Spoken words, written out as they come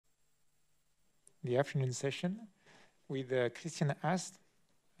the afternoon session with Christian Ast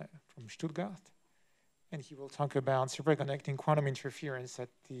from Stuttgart, and he will talk about superconducting quantum interference at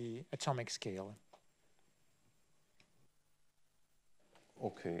the atomic scale.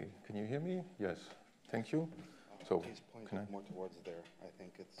 Okay, can you hear me? Yes, thank you. So, please point it more towards there. I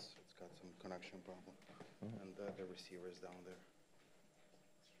think it's got some connection problem, and the receiver is down there.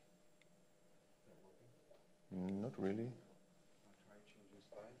 Not really. I'll try changing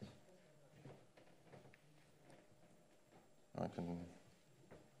slides. I can.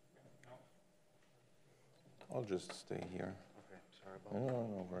 I'll just stay here. Okay, sorry about that.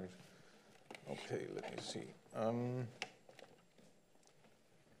 No worries. Okay, let me see.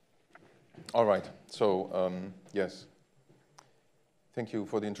 All right, so yes. Thank you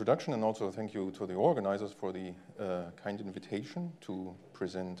for the introduction, and also thank you to the organizers for the kind invitation to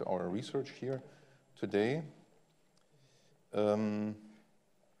present our research here today.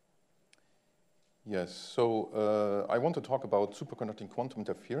 Yes, so I want to talk about superconducting quantum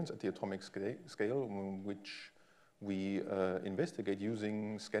interference at the atomic scale, which we investigate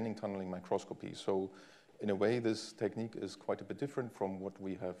using scanning tunneling microscopy. So in a way, this technique is quite a bit different from what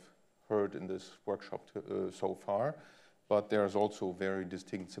we have heard in this workshop so far, but there's also very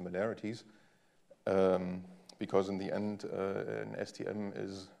distinct similarities because in the end, an STM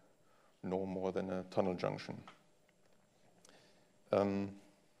is no more than a tunnel junction.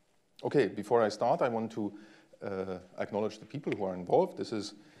 Okay, before I start, I want to acknowledge the people who are involved.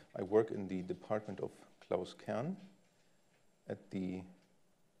 I work in the department of Klaus Kern at the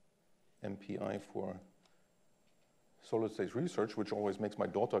MPI for solid state research, which always makes my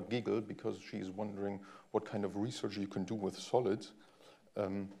daughter giggle because she's wondering what kind of research you can do with solids.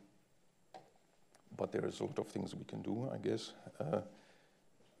 But there is a lot of things we can do, I guess.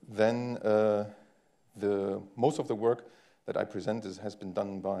 Most of the work that I present has been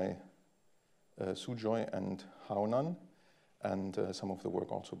done by Sujoy and Haunan, and some of the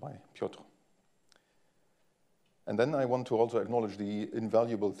work also by Piotr. And then I want to also acknowledge the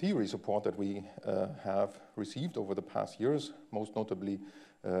invaluable theory support that we have received over the past years, most notably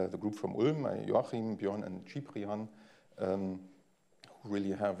the group from Ulm, Joachim, Björn, and Ciprian, who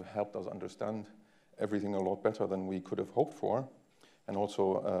really have helped us understand everything a lot better than we could have hoped for. And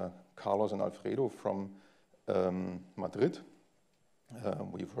also Carlos and Alfredo from Madrid.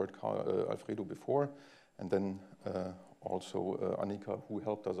 We've heard Alfredo before, and then also Annika, who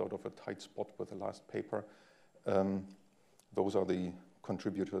helped us out of a tight spot with the last paper. Those are the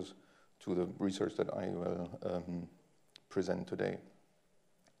contributors to the research that I will present today.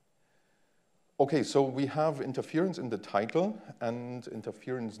 Okay, so we have interference in the title, and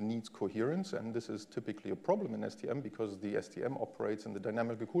interference needs coherence, and this is typically a problem in STM because the STM operates in the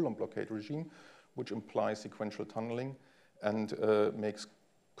dynamical Coulomb blockade regime, which implies sequential tunneling and makes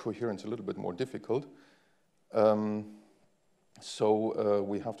coherence a little bit more difficult. So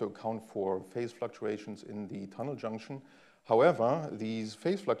we have to account for phase fluctuations in the tunnel junction. However, these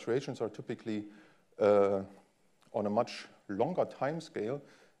phase fluctuations are typically on a much longer time scale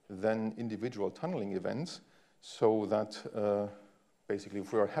than individual tunneling events, so that basically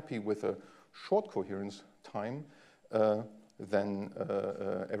if we are happy with a short coherence time, then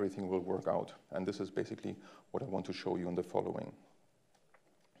everything will work out. And this is basically what I want to show you in the following.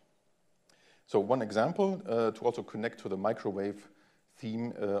 So one example, to also connect to the microwave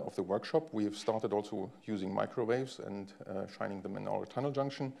theme of the workshop, we have started also using microwaves and shining them in our tunnel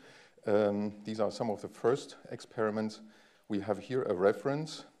junction. These are some of the first experiments. We have here a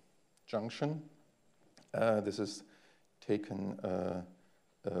reference junction. This is taken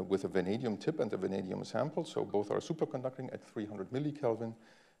with a vanadium tip and a vanadium sample, so both are superconducting at 300 millikelvin.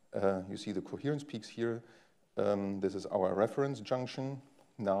 You see the coherence peaks here. This is our reference junction.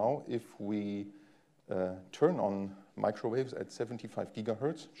 Now, if we turn on microwaves at 75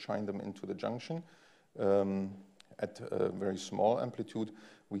 gigahertz, shine them into the junction, at a very small amplitude,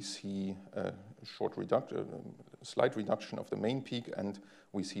 we see a slight reduction of the main peak, and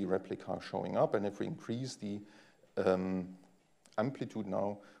we see replica showing up. And if we increase the amplitude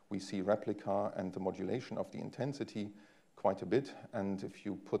now, we see replica and the modulation of the intensity quite a bit. And if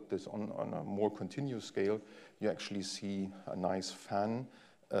you put this on a more continuous scale, you actually see a nice fan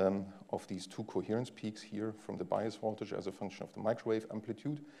of these two coherence peaks here from the bias voltage as a function of the microwave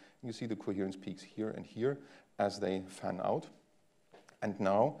amplitude. You see the coherence peaks here and here as they fan out. And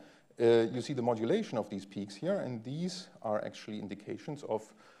now you see the modulation of these peaks here, and these are actually indications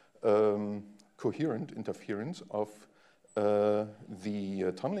of coherent interference of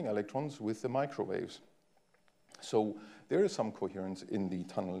the tunneling electrons with the microwaves. So there is some coherence in the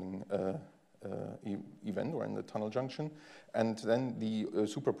tunneling event or in the tunnel junction, and then the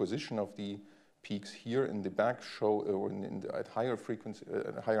superposition of the peaks here in the back show, or at higher frequency,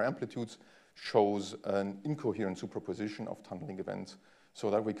 higher amplitudes, shows an incoherent superposition of tunneling events, so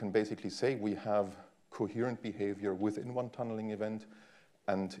that we can basically say we have coherent behavior within one tunneling event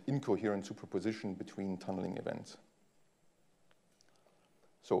and incoherent superposition between tunneling events.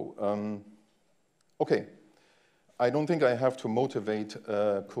 So, okay. I don't think I have to motivate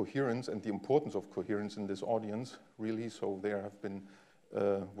coherence and the importance of coherence in this audience, really. So there have been,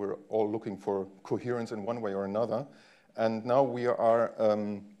 we're all looking for coherence in one way or another. And now we are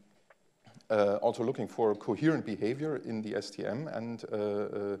also looking for coherent behavior in the STM. And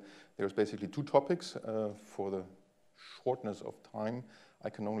there's basically two topics. For the shortness of time,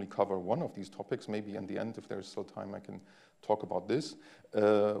 I can only cover one of these topics. Maybe in the end, if there's still time, I can talk about this.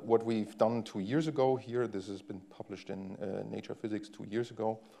 What we've done 2 years ago here, this has been published in Nature Physics 2 years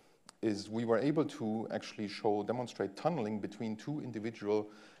ago, is we were able to actually demonstrate tunneling between two individual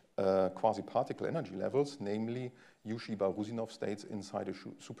quasi-particle energy levels, namely U-Shiba-Rusinov states inside a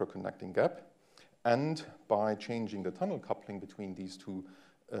superconducting gap. And by changing the tunnel coupling between these two,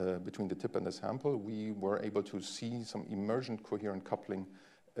 between the tip and the sample, we were able to see some emergent coherent coupling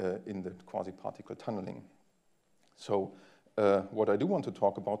in the quasi-particle tunneling. So what I do want to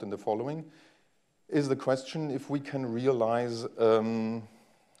talk about in the following is the question if we can realize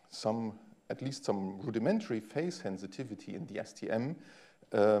at least some rudimentary phase sensitivity in the STM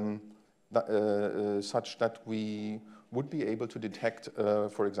such that we would be able to detect,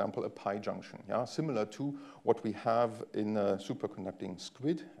 for example, a pi junction, yeah? Similar to what we have in a superconducting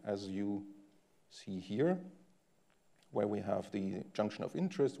squid, as you see here, where we have the junction of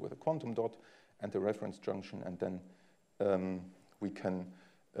interest with a quantum dot and the reference junction, and then we can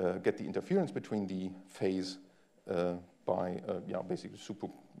get the interference between the phase by basically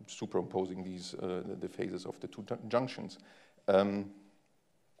superimposing these the phases of the two junctions.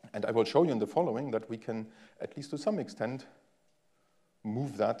 And I will show you in the following that we can, at least to some extent,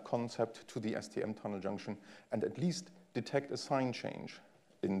 move that concept to the STM tunnel junction and at least detect a sign change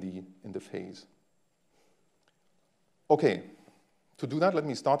in the phase. Okay, to do that, let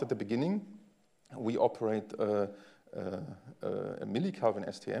me start at the beginning. We operate a millikelvin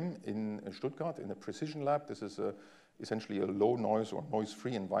STM in Stuttgart in a precision lab. This is essentially a low noise or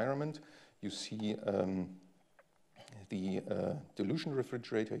noise-free environment. You see the dilution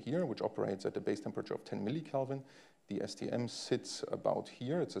refrigerator here, which operates at a base temperature of 10 millikelvin. The STM sits about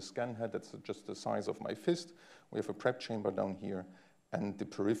here. It's a scan head that's just the size of my fist. We have a prep chamber down here and the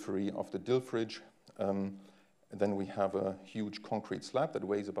periphery of the dill fridge. Then we have a huge concrete slab that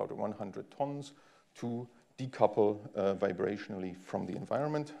weighs about 100 tons to decouple vibrationally from the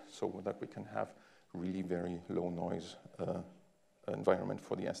environment so that we can have really very low noise environment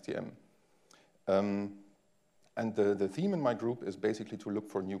for the STM. And the theme in my group is basically to look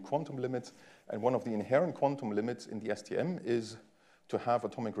for new quantum limits. And one of the inherent quantum limits in the STM is to have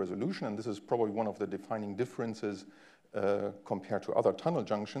atomic resolution. And this is probably one of the defining differences compared to other tunnel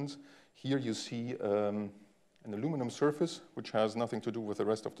junctions. Here you see an aluminum surface, which has nothing to do with the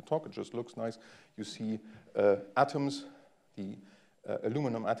rest of the talk. It just looks nice. You see atoms, the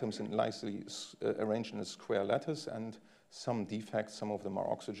aluminum atoms nicely arranged in a square lattice, and some defects. Some of them are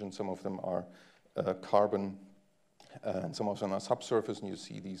oxygen, some of them are carbon, and some of them are subsurface, and you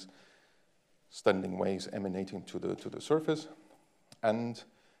see these standing waves emanating to the surface. And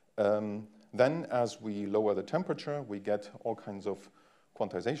then as we lower the temperature, we get all kinds of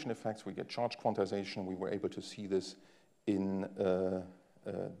quantization effects. We get charge quantization. We were able to see this in the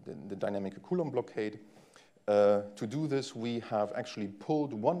dynamic Coulomb blockade. To do this, we have actually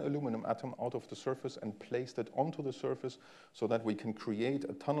pulled one aluminum atom out of the surface and placed it onto the surface so that we can create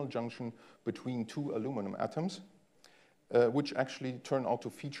a tunnel junction between two aluminum atoms, which actually turn out to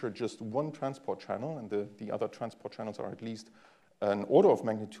feature just one transport channel, and the other transport channels are at least an order of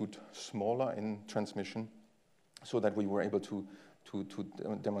magnitude smaller in transmission, so that we were able to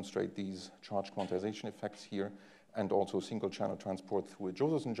demonstrate these charge quantization effects here, and also single channel transport through a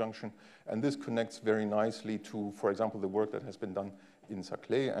Josephson junction. And this connects very nicely to, for example, the work that has been done in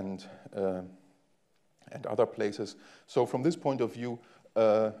Saclay and other places. So from this point of view,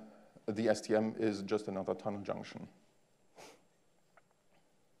 the STM is just another tunnel junction.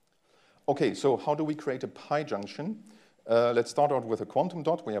 Okay, so how do we create a pi junction? Let's start out with a quantum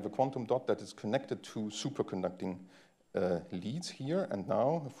dot. We have a quantum dot that is connected to superconducting leads here, and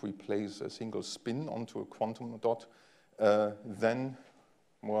now if we place a single spin onto a quantum dot, then,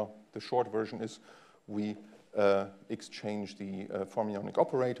 well, the short version is we exchange the fermionic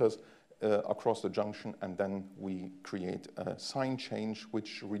operators across the junction, and then we create a sign change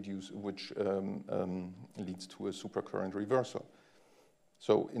which leads to a supercurrent reversal.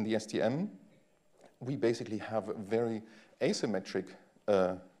 So in the STM, we basically have a very asymmetric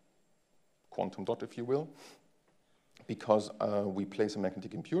quantum dot, if you will, because we place a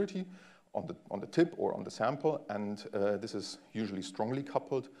magnetic impurity on the tip or on the sample, and this is usually strongly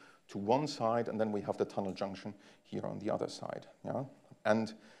coupled to one side, and then we have the tunnel junction here on the other side. Yeah?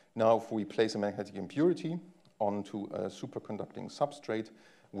 And now if we place a magnetic impurity onto a superconducting substrate,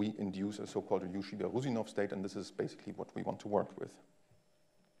 we induce a so-called Yushida-Rusinov state, and this is basically what we want to work with.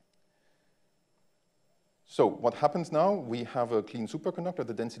 So what happens now? We have a clean superconductor.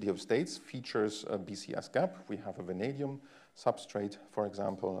 The density of states features a BCS gap. We have a vanadium substrate, for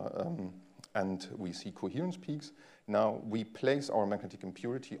example, and we see coherence peaks. Now we place our magnetic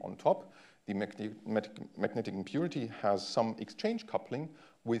impurity on top. The magnetic impurity has some exchange coupling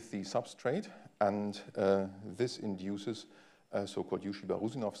with the substrate, and this induces a so-called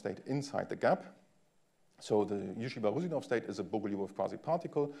Yushida-Rusinov state inside the gap. So the Yushida-Rusinov state is a Bogoliubov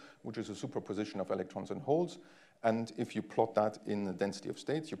quasi-particle, which is a superposition of electrons and holes. And if you plot that in the density of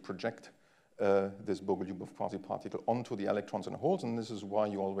states, you project this Bogoliubov quasi-particle onto the electrons and holes. And this is why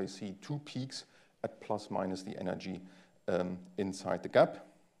you always see two peaks at plus minus the energy inside the gap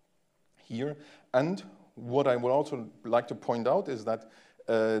here. And what I would also like to point out is that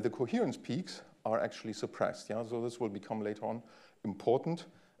the coherence peaks are actually suppressed. Yeah? So this will become later on important.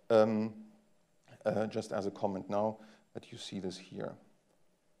 Just as a comment now that you see this here.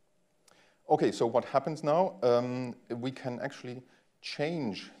 Okay, so what happens now? We can actually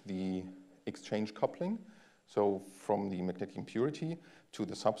change the exchange coupling, so from the magnetic impurity to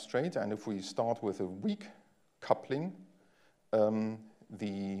the substrate, and if we start with a weak coupling,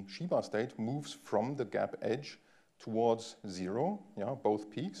 the Shiba state moves from the gap edge towards zero. Yeah, both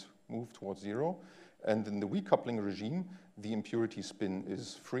peaks move towards zero, and in the weak coupling regime, the impurity spin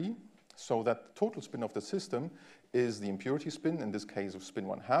is free. So that the total spin of the system is the impurity spin, in this case of spin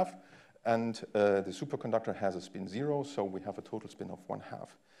 1/2, and the superconductor has a spin 0, so we have a total spin of 1/2.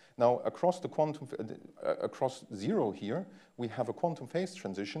 Now, across zero here, we have a quantum phase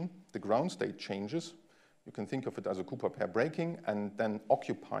transition. The ground state changes. You can think of it as a Cooper pair breaking and then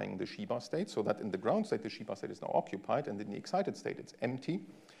occupying the Shiba state, so that in the ground state, the Shiba state is now occupied, and in the excited state, it's empty.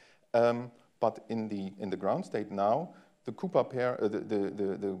 But in the ground state now, the Cooper pair,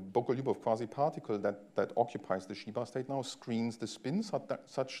 the Bogoliubov quasi-particle that occupies the Shiba state now screens the spin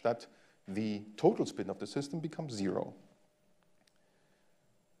such that the total spin of the system becomes 0.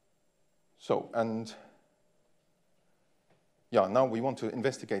 So, and yeah, now we want to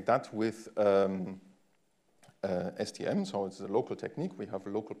investigate that with STM, so it's a local technique. We have a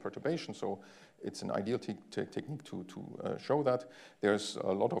local perturbation, so it's an ideal technique to show that. There's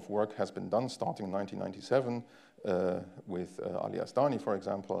a lot of work has been done starting in 1997 with Ali Asdani, for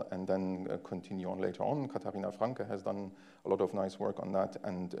example, and then continue on later on. Katharina Franke has done a lot of nice work on that,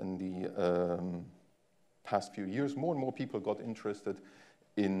 and in the past few years, more and more people got interested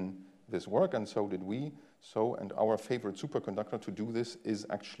in this work, and so did we. So, and our favorite superconductor to do this is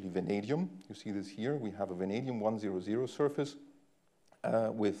actually vanadium. You see this here. We have a vanadium 100 surface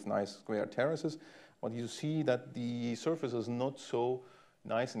with nice square terraces. But you see that the surface is not so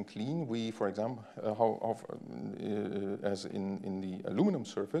nice and clean. We, for example, as in the aluminum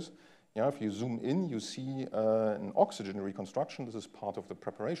surface, yeah, if you zoom in, you see an oxygen reconstruction. This is part of the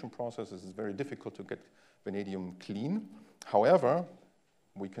preparation process. This is very difficult to get vanadium clean. However,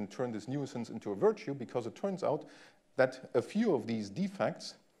 we can turn this nuisance into a virtue, because it turns out that a few of these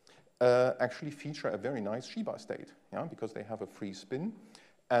defects actually feature a very nice Shiba state, yeah, because they have a free spin.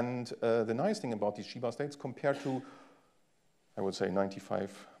 And the nice thing about these Shiba states, compared to, I would say,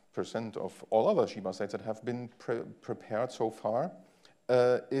 95% of all other Shiba states that have been prepared so far,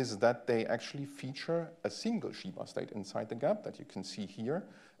 is that they actually feature a single Shiba state inside the gap that you can see here,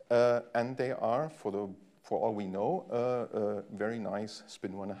 and they are, for all we know, very nice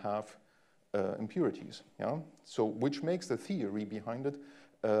spin 1/2 impurities. Yeah? So, which makes the theory behind it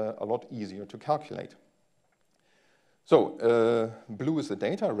a lot easier to calculate. So, blue is the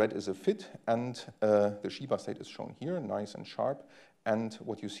data, red is a fit, and the Shiba state is shown here, nice and sharp. And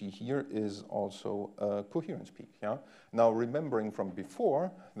what you see here is also a coherence peak. Yeah? Now, remembering from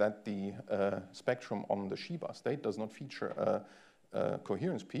before that the spectrum on the Shiba state does not feature a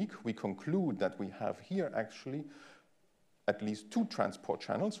coherence peak, we conclude that we have here actually at least two transport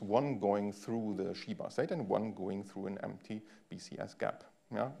channels, one going through the Shiba state and one going through an empty BCS gap,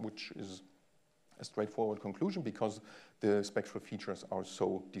 yeah? Which is a straightforward conclusion because the spectral features are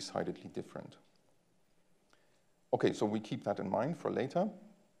so decidedly different. Okay, so we keep that in mind for later.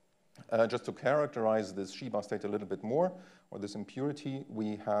 Just to characterize this Shiba state a little bit more, or this impurity,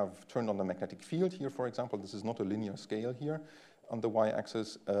 we have turned on the magnetic field here, for example. This is not a linear scale here on the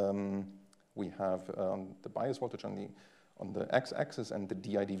y-axis. we have the bias voltage on the x-axis and the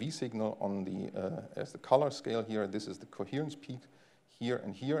DIDV signal on the as the color scale here. This is the coherence peak here,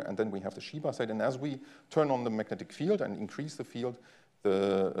 and then we have the Shiba state. And as we turn on the magnetic field and increase the field,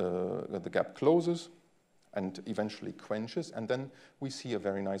 the gap closes and eventually quenches, and then we see a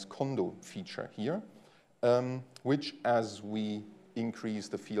very nice Kondo feature here, which, as we increase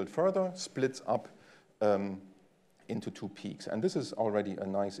the field further, splits up into two peaks. And this is already a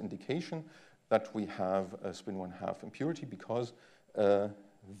nice indication that we have a spin 1/2 impurity, because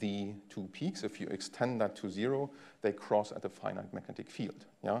the two peaks, if you extend that to 0, they cross at a finite magnetic field,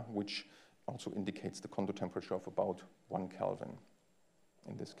 yeah, which also indicates the Kondo temperature of about 1 Kelvin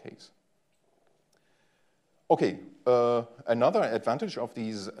in this case. Okay, another advantage of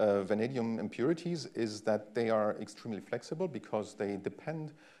these vanadium impurities is that they are extremely flexible, because they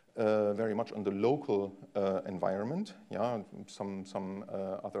depend very much on the local environment. Yeah, some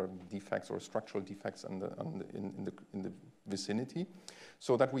other defects or structural defects in the vicinity,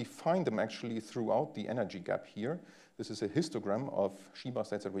 so that we find them actually throughout the energy gap here. This is a histogram of Shiba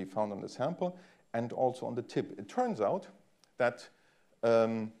states that we found on the sample and also on the tip. It turns out that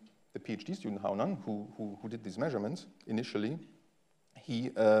the PhD student Haunan, who did these measurements initially,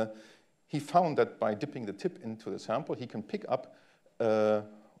 he found that by dipping the tip into the sample, he can pick up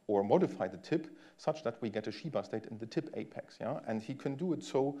or modify the tip such that we get a Shiba state in the tip apex. Yeah? And he can do it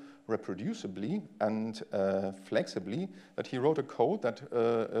so reproducibly and flexibly that he wrote a code that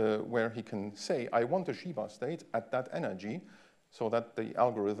where he can say, I want a Shiba state at that energy, so that the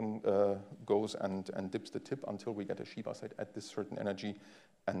algorithm goes and dips the tip until we get a Shiba state at this certain energy.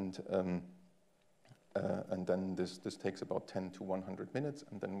 And then this takes about 10 to 100 minutes,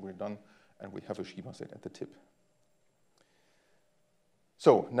 and then we're done, and we have a Shiba state at the tip.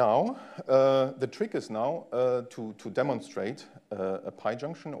 So now, the trick is now to demonstrate a pi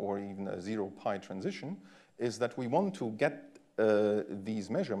junction or even a 0 pi transition, is that we want to get these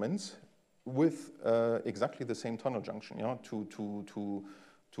measurements with exactly the same tunnel junction, yeah,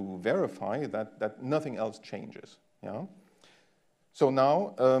 to verify that nothing else changes. Yeah. So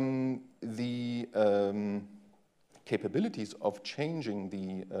now the capabilities of changing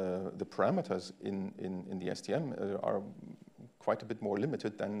the parameters in the STM are quite a bit more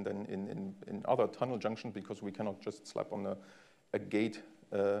limited than in other tunnel junctions, because we cannot just slap on a gate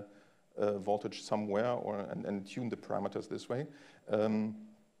voltage somewhere and tune the parameters this way,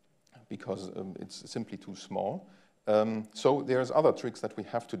 because it's simply too small. So there's other tricks that we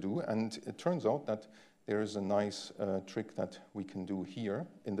have to do, and it turns out that there is a nice trick that we can do here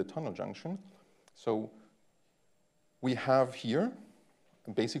in the tunnel junction. So we have here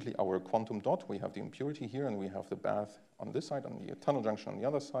basically our quantum dot. We have the impurity here, and we have the bath on this side, on the tunnel junction on the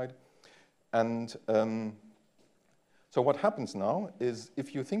other side. And so what happens now is,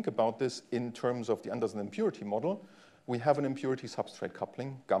 if you think about this in terms of the Anderson impurity model, we have an impurity substrate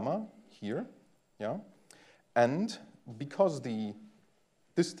coupling, gamma, here, yeah? And because the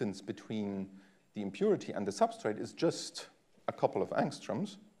distance between the impurity and the substrate is just a couple of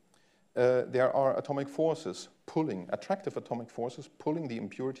angstroms, there are atomic forces pulling, attractive atomic forces pulling the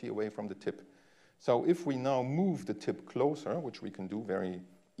impurity away from the tip. So if we now move the tip closer, which we can do very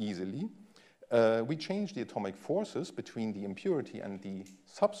easily, we change the atomic forces between the impurity and the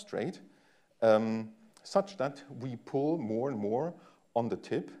substrate such that we pull more and more on the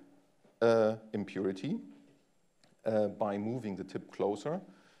tip impurity by moving the tip closer,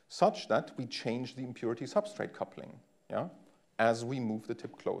 such that we change the impurity substrate coupling, yeah, as we move the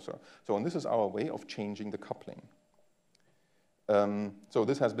tip closer. So, and this is our way of changing the coupling. So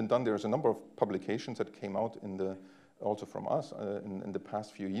this has been done. There's a number of publications that came out also from us in the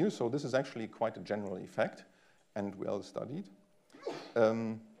past few years. So this is actually quite a general effect and well studied,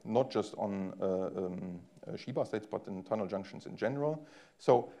 not just on Shiba states, but in tunnel junctions in general.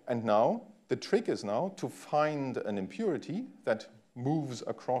 So, and now the trick is now to find an impurity that moves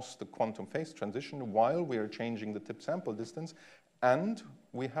across the quantum phase transition while we are changing the tip sample distance, and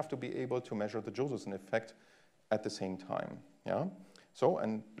we have to be able to measure the Josephson effect at the same time. Yeah. So,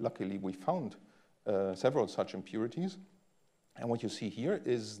 and luckily we found several such impurities, and what you see here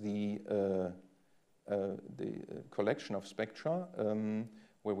is the collection of spectra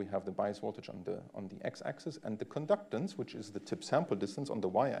where we have the bias voltage on the x-axis and the conductance, which is the tip sample distance, on the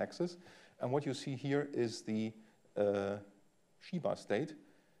y-axis. And what you see here is the Shiba state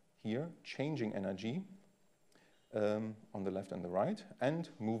here, changing energy on the left and the right, and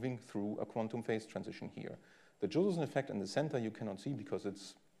moving through a quantum phase transition here. The Josephson effect in the center you cannot see because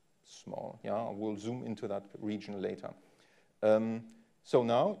it's small. Yeah, we'll zoom into that region later. So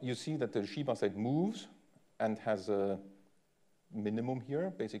now you see that the Shiba state moves and has a minimum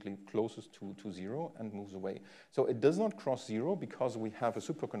here, basically closest to 0 and moves away. So it does not cross 0 because we have a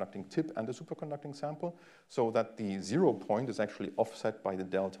superconducting tip and a superconducting sample, so that the 0 point is actually offset by the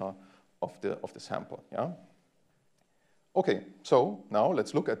delta of the sample. Yeah. Okay, so now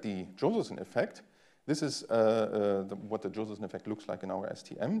let's look at the Josephson effect. This is what the Josephson effect looks like in our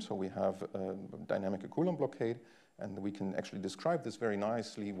STM. So we have dynamic Coulomb blockade, and we can actually describe this very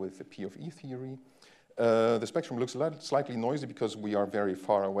nicely with the P of E theory. The spectrum looks slightly noisy because we are very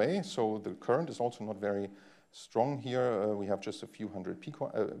far away, so the current is also not very strong here. We have just a few hundred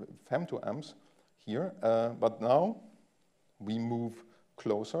femtoamps here, but now we move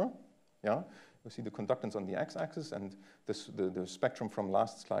closer. Yeah, you see the conductance on the x-axis, and the spectrum from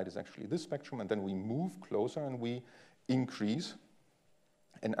last slide is actually this spectrum, and then we move closer and we increase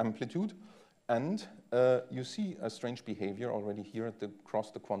in amplitude. And you see a strange behavior already here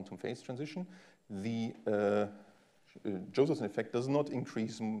across the quantum phase transition. The Josephson effect does not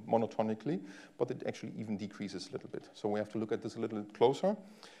increase monotonically, but it actually even decreases a little bit. So we have to look at this a little bit closer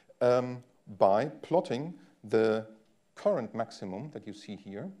by plotting the current maximum that you see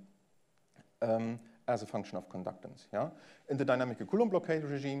here as a function of conductance. Yeah? In the dynamic Coulomb blockade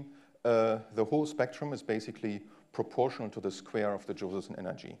regime, the whole spectrum is basically proportional to the square of the Josephson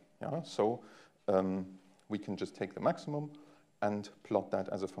energy. Yeah? So we can just take the maximum and plot that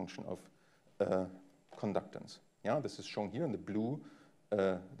as a function of conductance. Yeah, this is shown here in the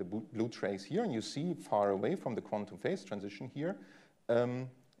blue trace here, and you see far away from the quantum phase transition here,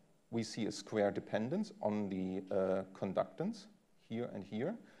 we see a square dependence on the conductance here and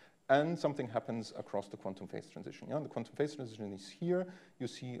here, and something happens across the quantum phase transition. Yeah, the quantum phase transition is here. You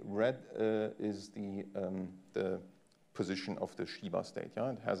see red is the position of the Shiba state.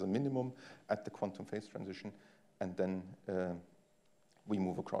 Yeah, it has a minimum at the quantum phase transition, and then we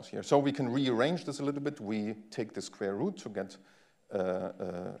move across here. So we can rearrange this a little bit. We take the square root to get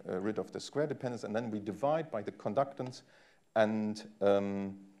rid of the square dependence, and then we divide by the conductance, and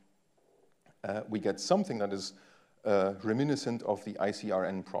we get something that is reminiscent of the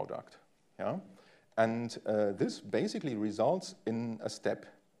ICRN product. Yeah? And this basically results in a step.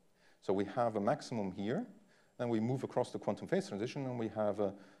 So we have a maximum here, then we move across the quantum phase transition, and we have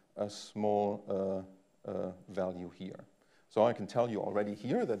a small value here. So I can tell you already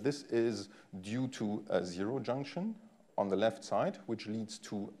here that this is due to a zero junction on the left side, which leads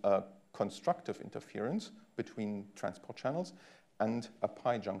to a constructive interference between transport channels, and a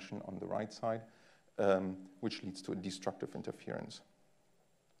pi junction on the right side, which leads to a destructive interference.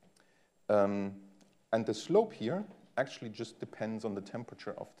 And the slope here actually just depends on the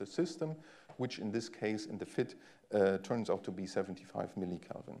temperature of the system, which in this case, in the FIT, turns out to be 75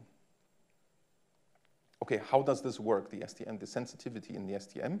 millikelvin. Okay, how does this work, the STM, the sensitivity in the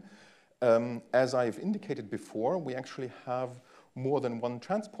STM? As I've indicated before, we actually have more than one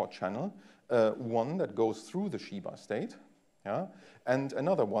transport channel, one that goes through the Shiba state, yeah, and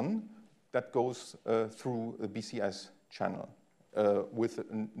another one that goes through the BCS channel with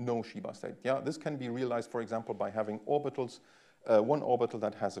no Shiba state. Yeah, this can be realized, for example, by having orbitals, one orbital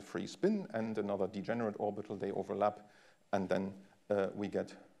that has a free spin and another degenerate orbital. They overlap, and then we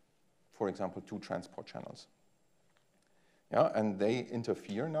get, for example, two transport channels. Yeah, and they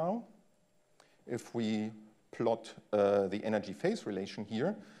interfere now. If we plot the energy phase relation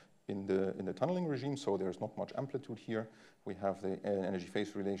here in the tunneling regime, so there's not much amplitude here, we have the energy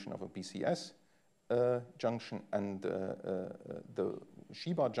phase relation of a BCS junction and the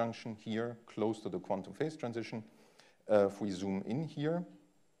Shiba junction here close to the quantum phase transition. If we zoom in here,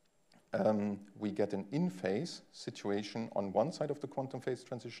 we get an in-phase situation on one side of the quantum phase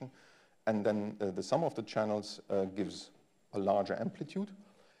transition, and then the sum of the channels gives a larger amplitude.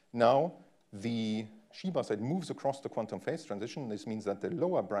 Now, the Shiba side moves across the quantum phase transition. This means that the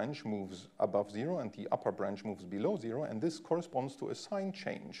lower branch moves above zero and the upper branch moves below zero, and this corresponds to a sign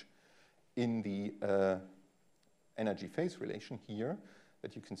change in the energy phase relation here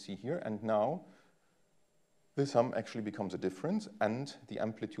that you can see here. And now, the sum actually becomes a difference, and the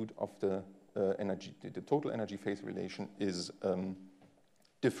amplitude of the the total energy phase relation is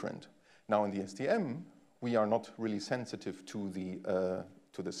different. Now in the STM, we are not really sensitive to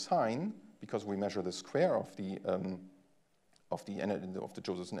the sign because we measure the square of the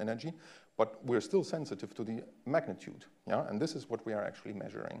Josephson energy, but we're still sensitive to the magnitude. Yeah, and this is what we are actually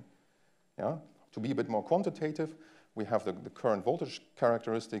measuring. Yeah, to be a bit more quantitative, we have the current voltage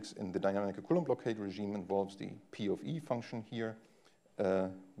characteristics in the dynamic Coulomb blockade regime involves the P of E function here,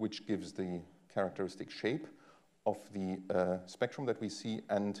 which gives the characteristic shape of the spectrum that we see,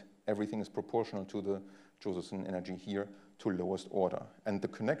 and everything is proportional to the Josephson energy here to lowest order. And the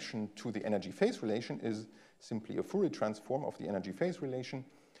connection to the energy phase relation is simply a Fourier transform of the energy phase relation.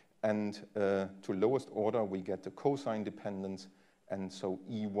 And to lowest order, we get the cosine dependence. And so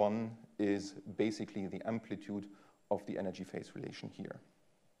E1 is basically the amplitude of the energy phase relation here.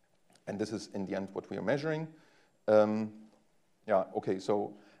 And this is, in the end, what we are measuring. Yeah, okay,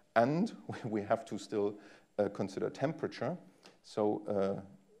 so, and we have to still consider temperature. So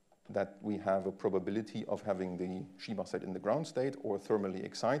that we have a probability of having the Shiba state in the ground state or thermally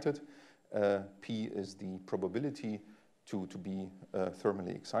excited. P is the probability to be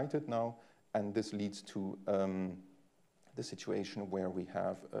thermally excited now. And this leads to the situation where we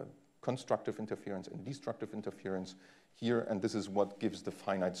have constructive interference and destructive interference here, and this is what gives the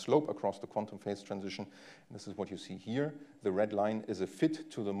finite slope across the quantum phase transition. And this is what you see here. The red line is a fit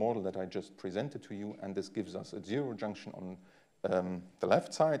to the model that I just presented to you, and this gives us a zero junction on the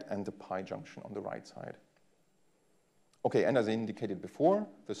left side and the pi junction on the right side. Okay, and as I indicated before,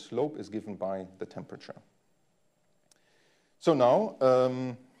 the slope is given by the temperature. So now,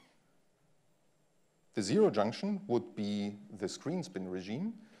 the zero junction would be the screen spin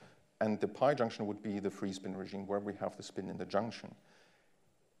regime, and the pi junction would be the free spin regime, where we have the spin in the junction.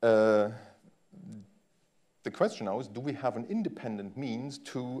 The question now is, do we have an independent means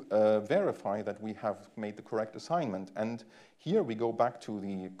to verify that we have made the correct assignment? And here we go back to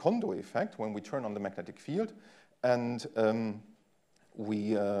the Kondo effect when we turn on the magnetic field, and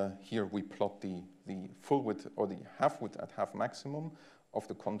here we plot the full width or the half width at half maximum of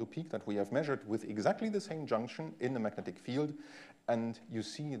the Kondo peak that we have measured with exactly the same junction in the magnetic field. And you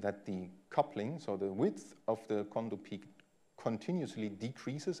see that the coupling, so the width of the Kondo peak, continuously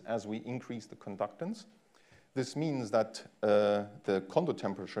decreases as we increase the conductance. This means that the Kondo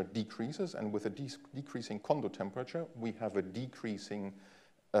temperature decreases, and with a decreasing Kondo temperature, we have a decreasing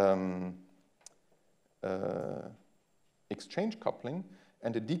exchange coupling.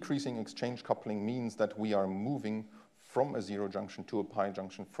 And a decreasing exchange coupling means that we are moving from a zero junction to a pi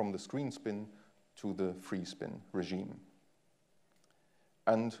junction, from the screen spin to the free spin regime.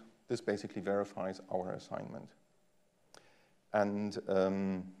 And this basically verifies our assignment. And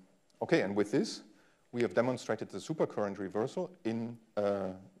okay, and with this, we have demonstrated the supercurrent reversal in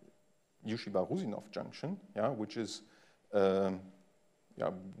Yushiba-Rusinov junction, yeah, which is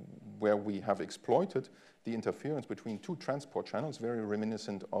where we have exploited the interference between two transport channels, very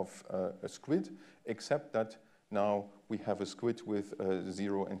reminiscent of a squid, except that now we have a squid with a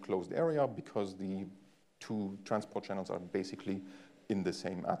zero enclosed area because the two transport channels are basically in the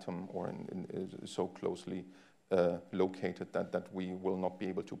same atom or so closely located that we will not be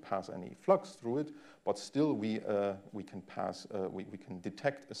able to pass any flux through it, but still we can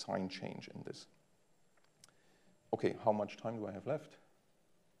detect a sign change in this. Okay, how much time do I have left?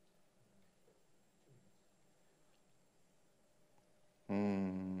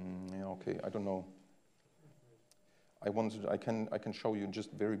 Yeah, okay, I don't know. I can show you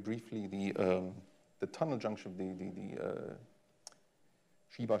just very briefly the tunnel junction, the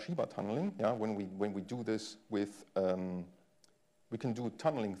Shiba tunneling. Yeah, when we do this with, we can do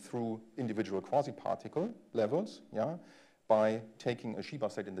tunneling through individual quasi-particle levels. Yeah, by taking a Shiba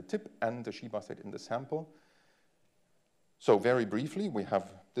state in the tip and a Shiba state in the sample. So very briefly, we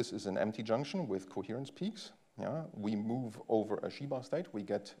have, this is an empty junction with coherence peaks. Yeah, we move over a Shiba state, we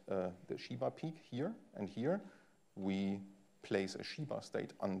get the Shiba peak here and here. We place a Shiba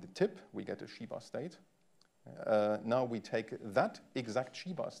state on the tip, we get a Shiba state. Now we take that exact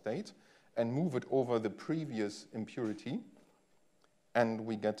Shiba state and move it over the previous impurity, and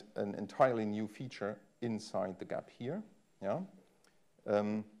we get an entirely new feature inside the gap here. Yeah,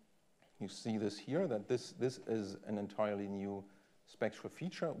 you see this here, that this is an entirely new spectral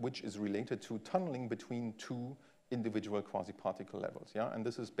feature, which is related to tunneling between two individual quasi-particle levels. Yeah, and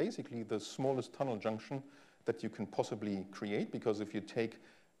this is basically the smallest tunnel junction that you can possibly create, because if you take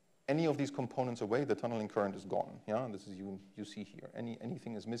any of these components away, the tunneling current is gone. Yeah, and this is you see here.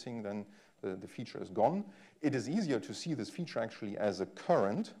 Anything is missing, then the feature is gone. It is easier to see this feature actually as a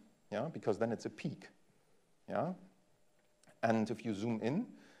current, yeah, because then it's a peak. Yeah, and if you zoom in,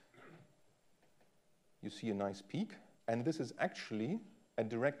 you see a nice peak, and this is actually a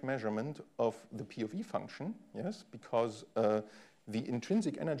direct measurement of the P of E function. Yes, because the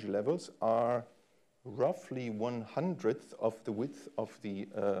intrinsic energy levels are roughly 1/100th of the width of the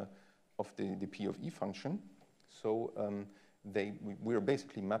P of E function. So we are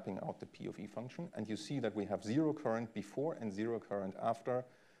basically mapping out the P of E function, and you see that we have zero current before and zero current after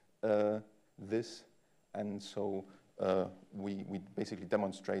this, and so we basically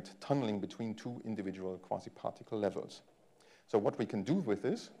demonstrate tunneling between two individual quasi-particle levels. So what we can do with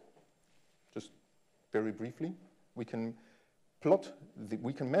this, just very briefly, we can plot,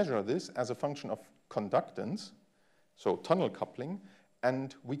 we can measure this as a function of conductance, so tunnel coupling,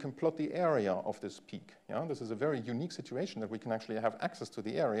 and we can plot the area of this peak. Yeah? This is a very unique situation that we can actually have access to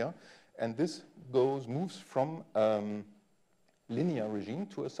the area, and this moves from linear regime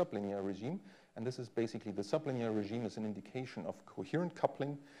to a sublinear regime, and this is basically the sublinear regime is an indication of coherent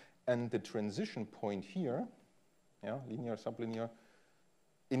coupling, and the transition point here, yeah, linear, sublinear,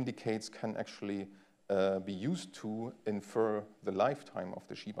 indicates can actually be used to infer the lifetime of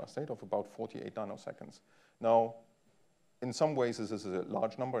the Shiba state of about 48 nanoseconds. Now, in some ways, this is a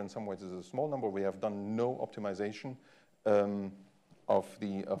large number. In some ways, this is a small number. We have done no optimization of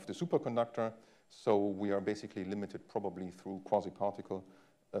the superconductor, so we are basically limited probably through quasi-particle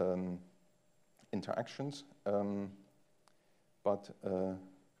interactions.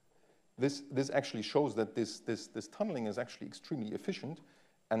 This actually shows that this tunneling is actually extremely efficient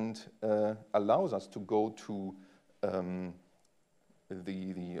and allows us to go to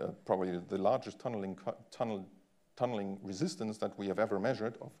probably the largest tunneling resistance that we have ever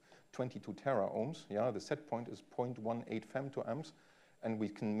measured of 22 tera ohms. Yeah, the set point is 0.18 femtoamps, and we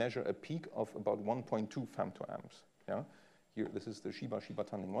can measure a peak of about 1.2 femtoamps. Yeah, here this is the Shiba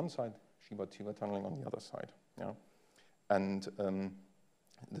tunneling one side, Shiba tunneling on the other side. Yeah, and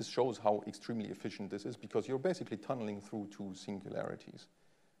this shows how extremely efficient this is because you're basically tunneling through two singularities.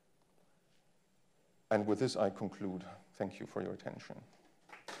 And with this, I conclude. Thank you for your attention.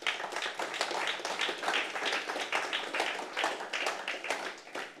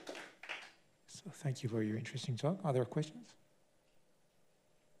 So thank you for your interesting talk. Are there questions?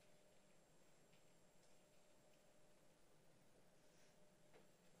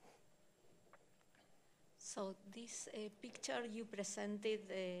 So this picture you presented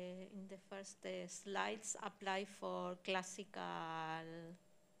in the first slides apply for classical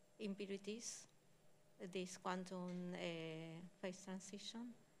impurities, this quantum phase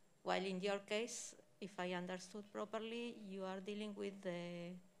transition, while in your case, if I understood properly, you are dealing with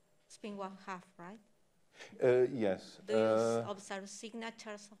the spin 1/2, right? Yes. Do you observe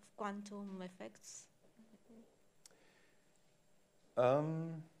signatures of quantum effects?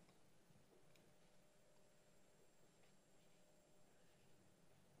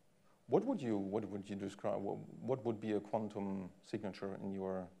 What would you describe? What would be a quantum signature in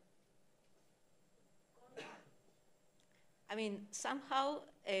your? I mean, somehow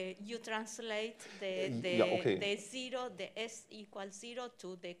you translate the zero, the S equals 0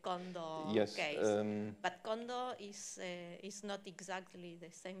 to the Kondo case. But Kondo is not exactly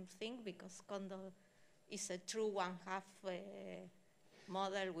the same thing because Kondo is a true 1/2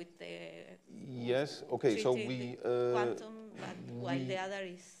 model with the so we quantum, but while the other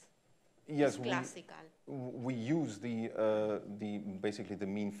is classical. We use basically the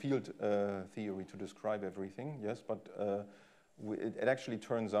mean field theory to describe everything. Yes, but it actually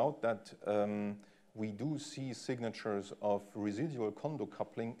turns out that we do see signatures of residual Kondo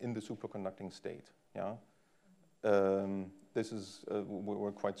coupling in the superconducting state. Yeah, this is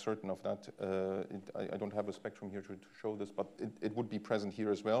we're quite certain of that. I don't have a spectrum here to show this, but it would be present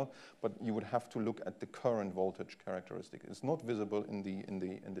here as well. But you would have to look at the current voltage characteristic. It's not visible in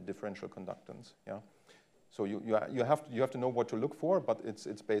the differential conductance. Yeah, so you have to know what to look for, but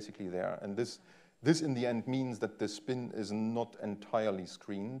it's basically there. And this in the end means that the spin is not entirely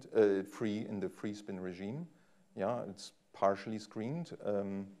screened free in the free spin regime. Yeah, it's partially screened.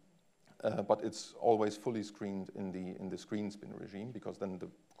 But it's always fully screened in the screen spin regime because then the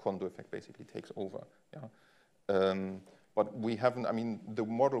Kondo effect basically takes over. Yeah, but we haven't. I mean, the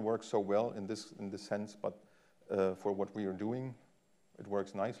model works so well in this sense, but for what we are doing, it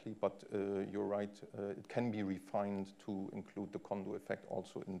works nicely. But you're right; it can be refined to include the Kondo effect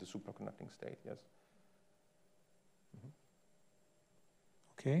also in the superconducting state. Yes. Mm-hmm.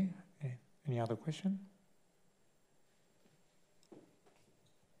 Okay. Any other question?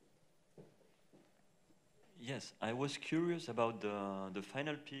 Yes, I was curious about the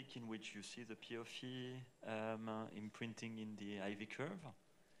final peak in which you see the POV imprinting in the IV curve.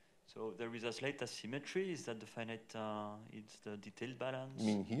 So there is a slight asymmetry. Is that the finite? It's the detailed balance. You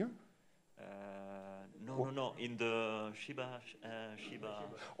mean here? No. In the Shiba.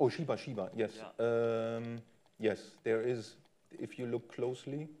 Oh, Shiba. Yes. Yeah. Yes, there is. If you look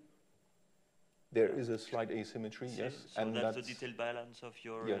closely, there is a slight asymmetry. Yes, so and that's the detailed balance of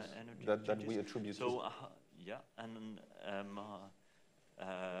your energy. That we attribute. So. Yeah, and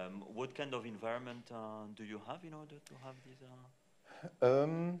what kind of environment do you have in order to have these?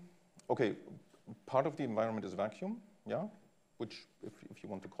 Okay, part of the environment is vacuum, yeah, which if you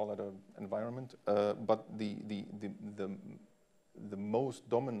want to call it an environment, but the most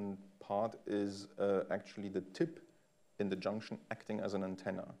dominant part is actually the tip in the junction acting as an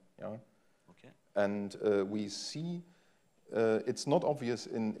antenna, yeah. Okay. And we see, it's not obvious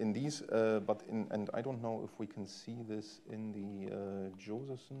in these, and I don't know if we can see this in the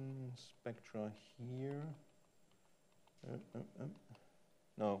Josephson spectra here.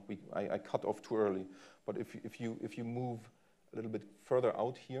 No, I cut off too early. But if you move a little bit further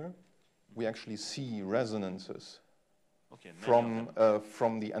out here, we actually see resonances. Okay,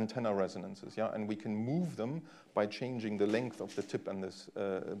 from the antenna resonances, yeah, and we can move them by changing the length of the tip and this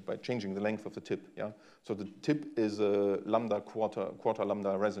by changing the length of the tip, yeah. So the tip is a lambda quarter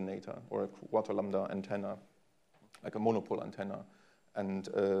lambda resonator or a quarter lambda antenna, like a monopole antenna, and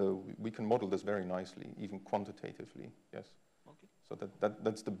we can model this very nicely, even quantitatively, yes. Okay. So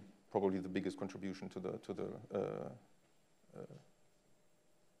that's probably the biggest contribution to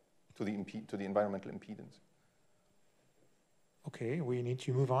the environmental impedance. Okay, we need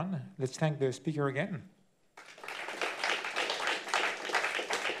to move on. Let's thank the speaker again.